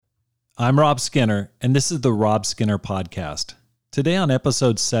I'm Rob Skinner, and this is the Rob Skinner Podcast. Today on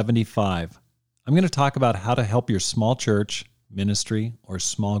episode 75, I'm going to talk about how to help your small church, ministry, or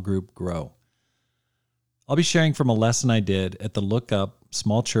small group grow. I'll be sharing from a lesson I did at the Look Up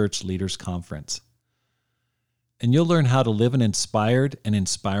Small Church Leaders Conference. And you'll learn how to live an inspired and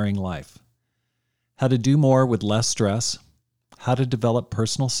inspiring life, how to do more with less stress, how to develop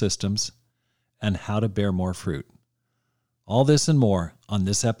personal systems, and how to bear more fruit. All this and more on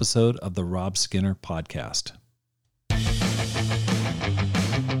this episode of the Rob Skinner Podcast.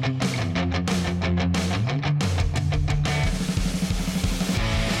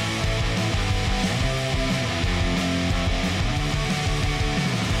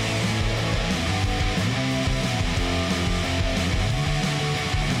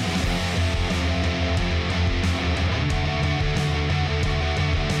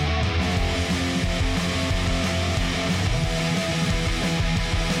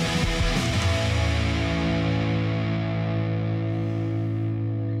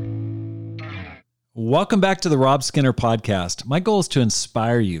 Welcome back to the Rob Skinner Podcast. My goal is to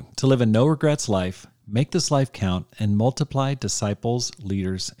inspire you to live a no-regrets life, make this life count, and multiply disciples,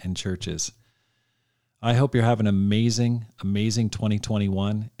 leaders, and churches. I hope you're having an amazing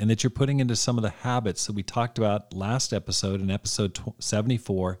 2021 and that you're putting into some of the habits that we talked about last episode, in episode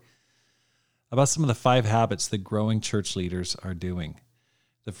 74, about some of the 5 habits that growing church leaders are doing.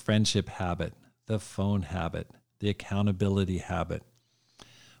 The friendship habit, the phone habit, the accountability habit.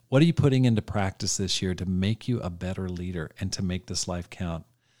 What are you putting into practice this year to make you a better leader and to make this life count?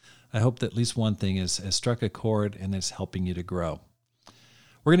 I hope that at least one thing has struck a chord and is helping you to grow.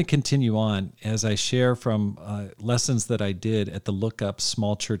 We're going to continue on as I share from lessons that I did at the Look Up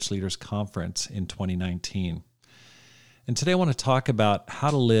Small Church Leaders Conference in 2019. And today I want to talk about how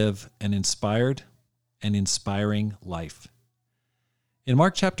to live an inspired and inspiring life. In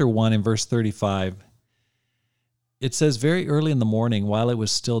Mark chapter 1 and verse 35, it says, very early in the morning, while it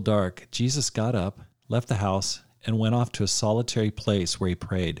was still dark, Jesus got up, left the house, and went off to a solitary place where he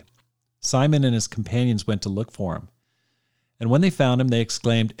prayed. Simon and his companions went to look for him. And when they found him, they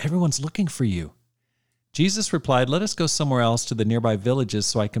exclaimed, "Everyone's looking for you." Jesus replied, "Let us go somewhere else to the nearby villages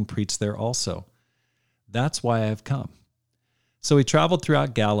so I can preach there also. That's why I have come." So he traveled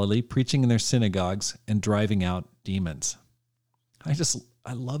throughout Galilee, preaching in their synagogues and driving out demons.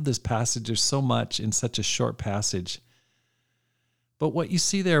 I love this passage. There's so much in such a short passage. But what you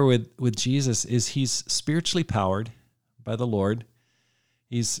see there with Jesus is he's spiritually powered by the Lord.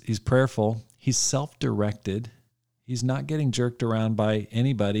 He's prayerful. He's self-directed. He's not getting jerked around by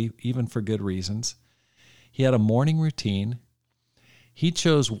anybody, even for good reasons. He had a morning routine. He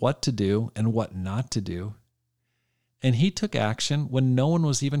chose what to do and what not to do. And he took action when no one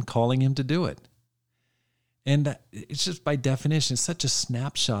was even calling him to do it. And it's just by definition, it's such a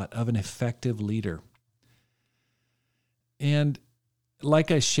snapshot of an effective leader. And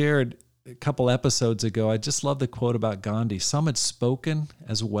like I shared a couple episodes ago, I just love the quote about Gandhi. Some had spoken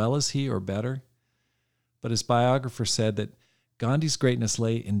as well as he or better, but his biographer said that Gandhi's greatness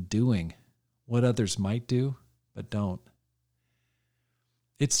lay in doing what others might do, but don't.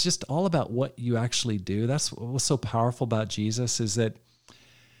 It's just all about what you actually do. That's what was so powerful about Jesus, is that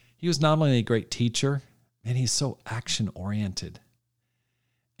he was not only a great teacher, and he's so action-oriented.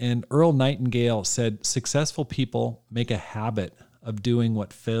 And Earl Nightingale said, successful people make a habit of doing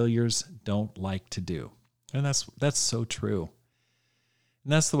what failures don't like to do. And that's so true.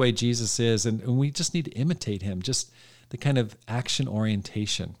 And that's the way Jesus is. And we just need to imitate him, just the kind of action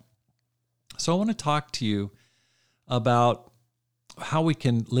orientation. So I want to talk to you about how we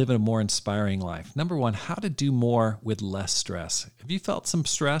can live a more inspiring life. Number one, how to do more with less stress. Have you felt some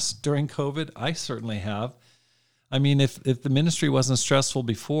stress during COVID? I certainly have. I mean, if the ministry wasn't stressful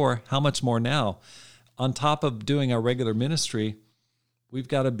before, how much more now? On top of doing our regular ministry, we've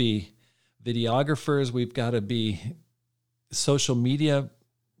got to be videographers. We've got to be social media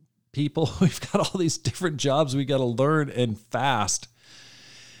people. We've got all these different jobs we got to learn and fast.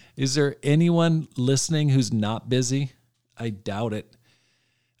 Is there anyone listening who's not busy? I doubt it.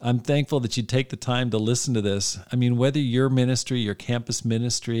 I'm thankful that you take the time to listen to this. I mean, whether your ministry, your campus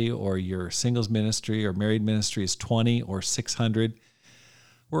ministry, or your singles ministry or married ministry is 20 or 600,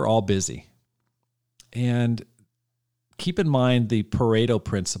 we're all busy. And keep in mind the Pareto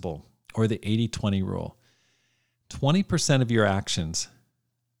principle, or the 80-20 rule. 20% of your actions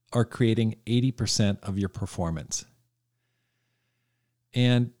are creating 80% of your performance.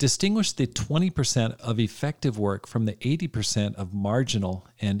 And distinguish the 20% of effective work from the 80% of marginal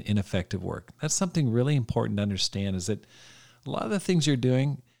and ineffective work. That's something really important to understand, is that a lot of the things you're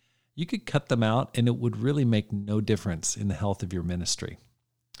doing, you could cut them out and it would really make no difference in the health of your ministry.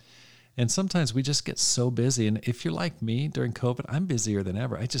 And sometimes we just get so busy. And if you're like me during COVID, I'm busier than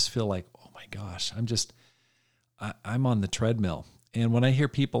ever. I just feel like, oh my gosh, I'm on the treadmill. And when I hear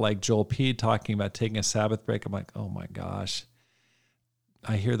people like Joel Peed talking about taking a Sabbath break, I'm like, oh my gosh.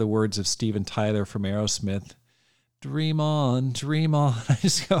 I hear the words of Steven Tyler from Aerosmith, dream on, dream on. I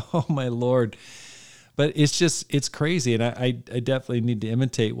just go, oh my Lord. But it's crazy. And I definitely need to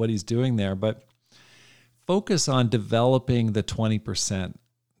imitate what he's doing there. But focus on developing the 20%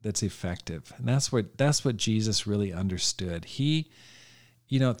 that's effective. And that's what Jesus really understood. He,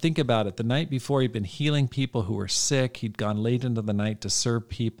 think about it. The night before, he'd been healing people who were sick. He'd gone late into the night to serve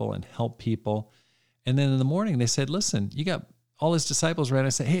people and help people. And then in the morning, they said, listen, you got all his disciples ran. I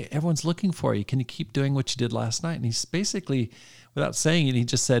said, hey, everyone's looking for you. Can you keep doing what you did last night? And he's basically, without saying it, he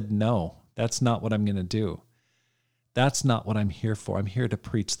just said, no, that's not what I'm going to do. That's not what I'm here for. I'm here to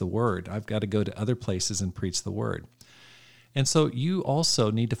preach the word. I've got to go to other places and preach the word. And so you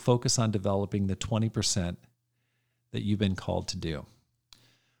also need to focus on developing the 20% that you've been called to do.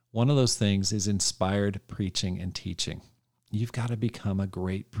 One of those things is inspired preaching and teaching. You've got to become a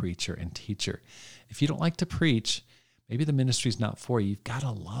great preacher and teacher. If you don't like to preach, maybe the ministry's not for you. You've got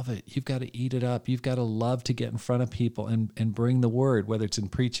to love it. You've got to eat it up. You've got to love to get in front of people and bring the word, whether it's in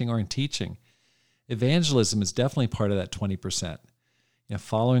preaching or in teaching. Evangelism is definitely part of that 20%.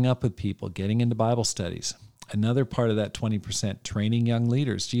 Following up with people, getting into Bible studies. Another part of that 20%, training young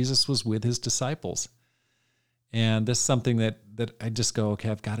leaders. Jesus was with his disciples. And this is something that I just go, okay,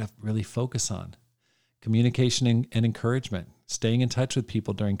 I've got to really focus on. Communication and encouragement. Staying in touch with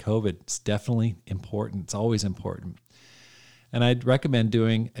people during COVID. It's definitely important. It's always important. And I'd recommend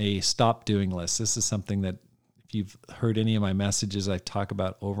doing a stop doing list. This is something that if you've heard any of my messages, I talk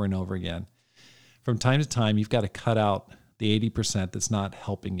about over and over again. From time to time, you've got to cut out the 80% that's not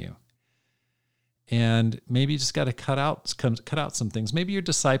helping you. And maybe you just got to cut out some things. Maybe you're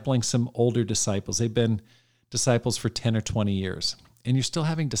discipling some older disciples. They've been disciples for 10 or 20 years, and you're still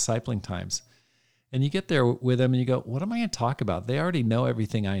having discipling times. And you get there with them and you go, what am I going to talk about? They already know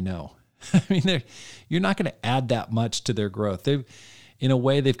everything I know. I mean, you're not going to add that much to their growth. In a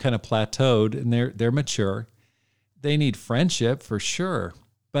way, they've kind of plateaued and they're mature. They need friendship for sure,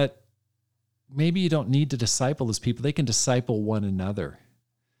 but maybe you don't need to disciple those people. They can disciple one another.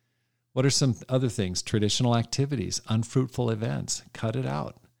 What are some other things? Traditional activities, unfruitful events, cut it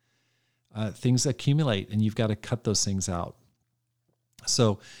out. Things accumulate and you've got to cut those things out.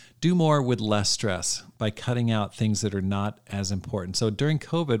 So do more with less stress by cutting out things that are not as important. So during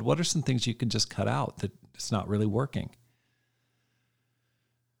COVID, what are some things you can just cut out that it's not really working?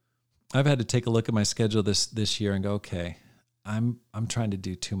 I've had to take a look at my schedule this year and go, okay, I'm trying to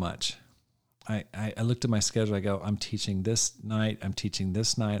do too much. I looked at my schedule. I go, I'm teaching this night. I'm teaching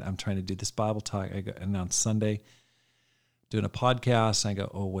this night. I'm trying to do this Bible talk. And on Sunday, doing a podcast. I go,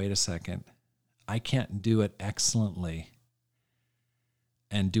 oh, wait a second. I can't do it excellently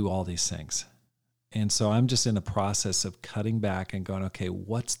and do all these things. And so I'm just in the process of cutting back and going, okay,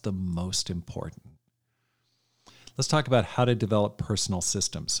 what's the most important? Let's talk about how to develop personal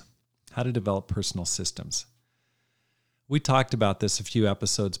systems. How to develop personal systems. We talked about this a few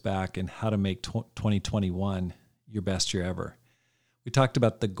episodes back and how to make 2021 your best year ever. We talked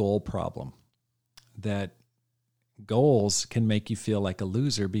about the goal problem, that goals can make you feel like a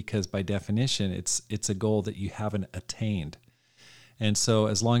loser because by definition, it's a goal that you haven't attained. And so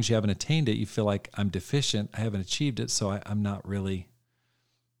as long as you haven't attained it, you feel like I'm deficient. I haven't achieved it. So I'm not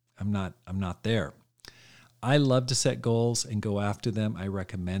there. I love to set goals and go after them. I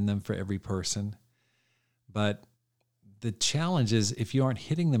recommend them for every person. But the challenge is if you aren't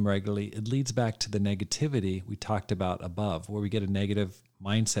hitting them regularly, it leads back to the negativity we talked about above, where we get a negative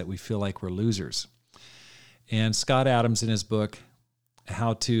mindset. We feel like we're losers. And Scott Adams in his book,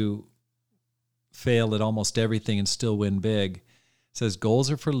 How to Fail at Almost Everything and Still Win Big, says goals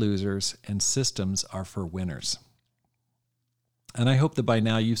are for losers and systems are for winners. And I hope that by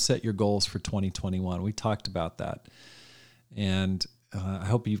now you've set your goals for 2021. We talked about that. And I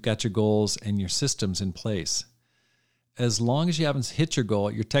hope you've got your goals and your systems in place. As long as you haven't hit your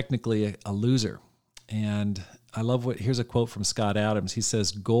goal, you're technically a loser. And I love here's a quote from Scott Adams. He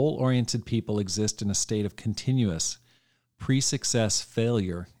says, goal-oriented people exist in a state of continuous pre-success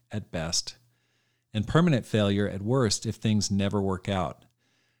failure at best and permanent failure at worst if things never work out.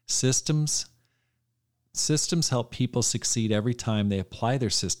 Systems help people succeed every time they apply their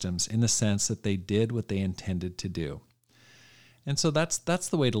systems in the sense that they did what they intended to do. And so that's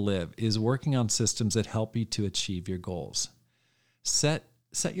the way to live, is working on systems that help you to achieve your goals. Set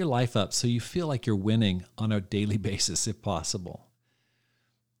your life up so you feel like you're winning on a daily basis if possible.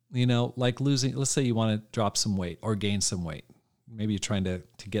 Like losing, let's say you want to drop some weight or gain some weight. maybe you're trying to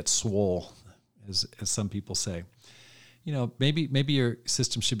get swole, as some people say. Maybe your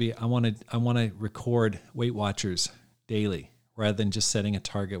system should be, I want to record Weight Watchers daily rather than just setting a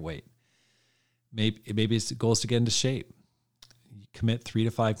target weight. Maybe the goal is to get into shape. You commit 3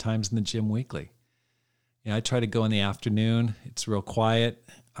 to 5 times in the gym weekly. I try to go in the afternoon. It's real quiet.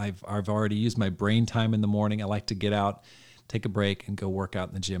 I've already used my brain time in the morning. I like to get out, take a break, and go work out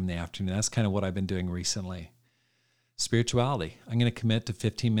in the gym in the afternoon. That's kind of what I've been doing recently. Spirituality. I'm going to commit to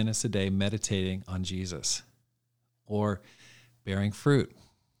 15 minutes a day meditating on Jesus. Or bearing fruit.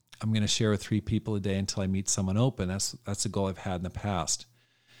 I'm going to share with 3 people a day until I meet someone open. That's a goal I've had in the past.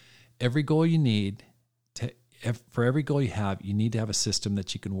 Every goal you need, for every goal you have, you need to have a system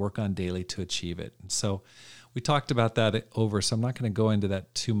that you can work on daily to achieve it. And so we talked about that over, so I'm not going to go into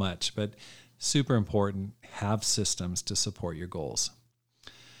that too much, but super important, have systems to support your goals.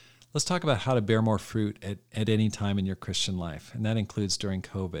 Let's talk about how to bear more fruit at any time in your Christian life, and that includes during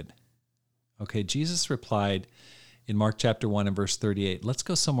COVID. Okay, Jesus replied in Mark chapter 1 and verse 38, let's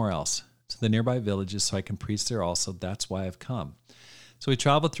go somewhere else, to the nearby villages, so I can preach there also. That's why I've come. So he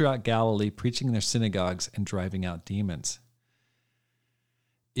traveled throughout Galilee, preaching in their synagogues and driving out demons.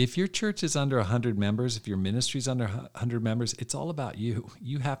 If your church is under 100 members, if your ministry is under 100 members, it's all about you.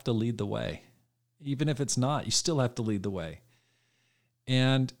 You have to lead the way. Even if it's not, you still have to lead the way.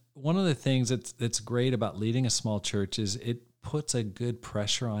 And one of the things that's great about leading a small church is it puts a good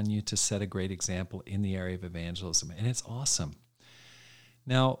pressure on you to set a great example in the area of evangelism, and it's awesome.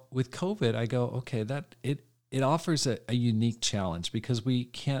 Now, with COVID, I go, okay, that it offers a unique challenge because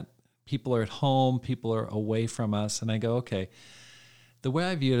people are at home, people are away from us, and I go, okay, the way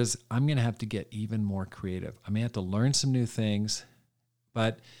I view it is I'm going to have to get even more creative. I may have to learn some new things,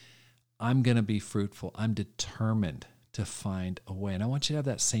 but I'm going to be fruitful. I'm determined to find a way, and I want you to have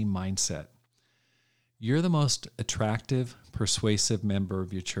that same mindset. You're the most attractive, persuasive member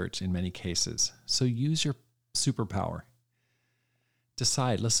of your church in many cases. So use your superpower.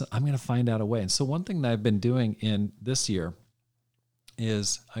 Decide, listen, I'm going to find out a way. And so one thing that I've been doing in this year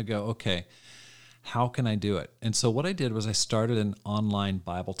is I go, okay, how can I do it? And so what I did was I started an online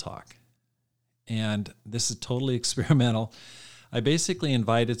Bible talk. And this is totally experimental. I basically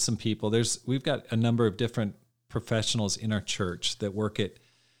invited some people. We've got a number of different professionals in our church that work at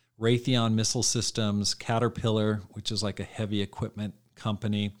Raytheon Missile Systems, Caterpillar, which is like a heavy equipment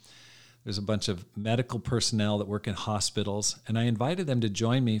company. There's a bunch of medical personnel that work in hospitals, and I invited them to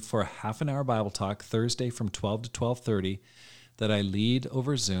join me for a half-an-hour Bible talk Thursday from 12 to 12:30 that I lead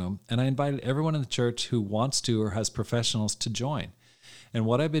over Zoom, and I invited everyone in the church who wants to or has professionals to join. And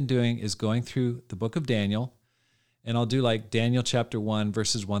what I've been doing is going through the book of Daniel, and I'll do like Daniel chapter 1,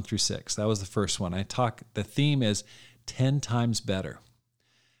 verses 1 through 6. That was the first one. The theme is 10 times better.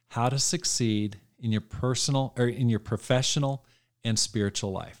 How to succeed in your personal or in your professional and spiritual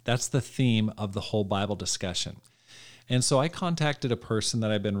life. That's the theme of the whole Bible discussion. And so I contacted a person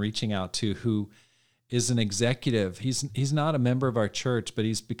that I've been reaching out to who is an executive. He's not a member of our church, but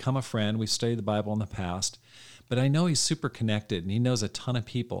he's become a friend. We've studied the Bible in the past, but I know he's super connected and he knows a ton of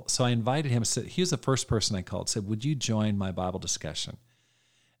people. So I invited him. He was the first person I called, said, would you join my Bible discussion?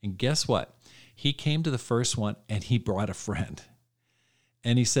 And guess what? He came to the first one and he brought a friend.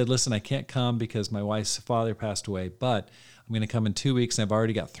 And he said, listen, I can't come because my wife's father passed away, but I'm going to come in 2 weeks, and I've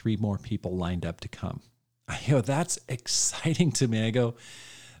already got 3 more people lined up to come. I go, that's exciting to me. I go,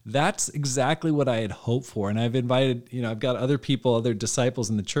 that's exactly what I had hoped for. And I've invited, I've got other people, other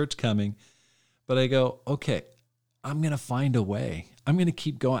disciples in the church coming, but I go, okay, I'm going to find a way. I'm going to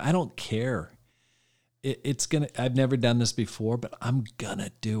keep going. I don't care. I've never done this before, but I'm going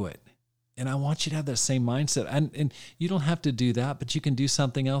to do it. And I want you to have that same mindset. And you don't have to do that, but you can do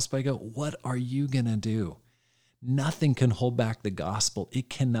something else. But I go, what are you going to do? Nothing can hold back the gospel. It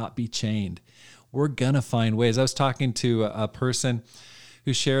cannot be chained. We're going to find ways. I was talking to a person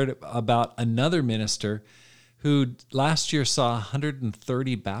who shared about another minister who last year saw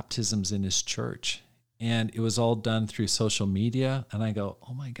 130 baptisms in his church. And it was all done through social media. And I go,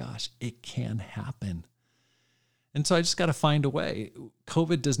 oh my gosh, it can happen. And so I just got to find a way.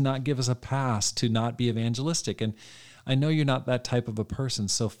 COVID does not give us a pass to not be evangelistic. And I know you're not that type of a person,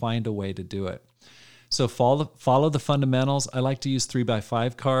 so find a way to do it. So follow the fundamentals. I like to use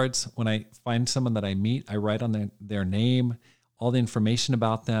 3x5 cards. When I find someone that I meet, I write on their name, all the information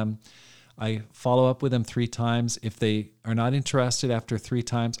about them. I follow up with them 3 times. If they are not interested after 3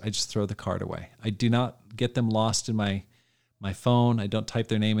 times, I just throw the card away. I do not get them lost in my phone. I don't type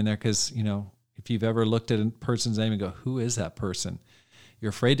their name in there because, if you've ever looked at a person's name and go, who is that person?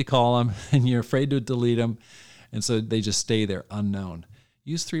 You're afraid to call them and you're afraid to delete them. And so they just stay there unknown.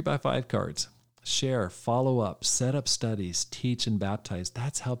 Use 3x5 cards. share, follow up, set up studies, teach, and baptize.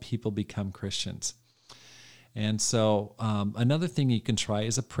 That's how people become Christians. And so another thing you can try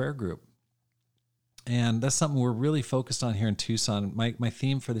is a prayer group. And that's something we're really focused on here in Tucson. My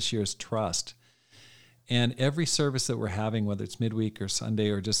theme for this year is trust. And every service that we're having, whether it's midweek or Sunday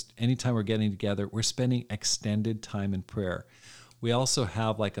or just anytime we're getting together, we're spending extended time in prayer. We also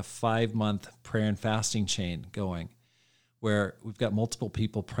have like a 5-month prayer and fasting chain going, where we've got multiple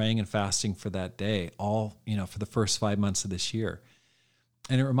people praying and fasting for that day, all, for the first 5 months of this year.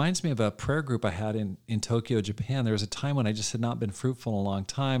 And it reminds me of a prayer group I had in Tokyo, Japan. There was a time when I just had not been fruitful in a long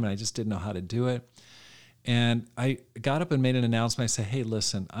time, and I just didn't know how to do it. And I got up and made an announcement. I said, hey,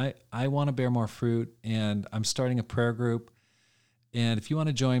 listen, I want to bear more fruit, and I'm starting a prayer group. And if you want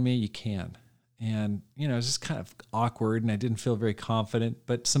to join me, you can. And, it was just kind of awkward, and I didn't feel very confident.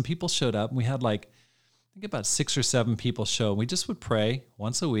 But some people showed up, and we had I think about 6 or 7 people show. We just would pray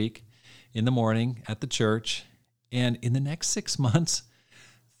once a week in the morning at the church. And in the next 6 months,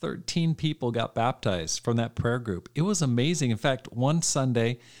 13 people got baptized from that prayer group. It was amazing. In fact, one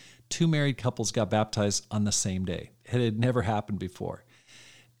Sunday, 2 married couples got baptized on the same day. It had never happened before.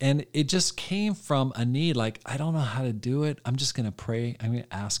 And it just came from a need, I don't know how to do it. I'm just going to pray. I'm going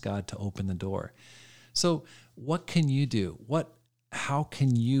to ask God to open the door. So what can you do? How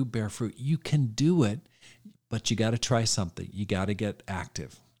can you bear fruit? You can do it, but you got to try something. You got to get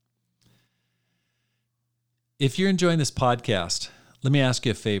active. If you're enjoying this podcast, let me ask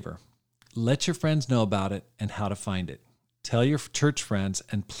you a favor. Let your friends know about it and how to find it. Tell your church friends,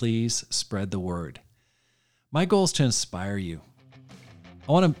 and please spread the word. My goal is to inspire you.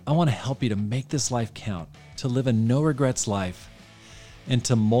 I want to help you to make this life count, to live a no regrets life, and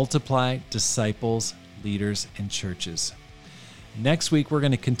to multiply disciples, leaders, and churches. Next week, we're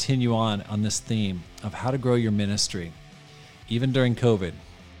going to continue on this theme of how to grow your ministry, even during COVID.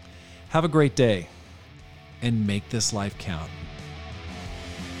 Have a great day, and make this life count.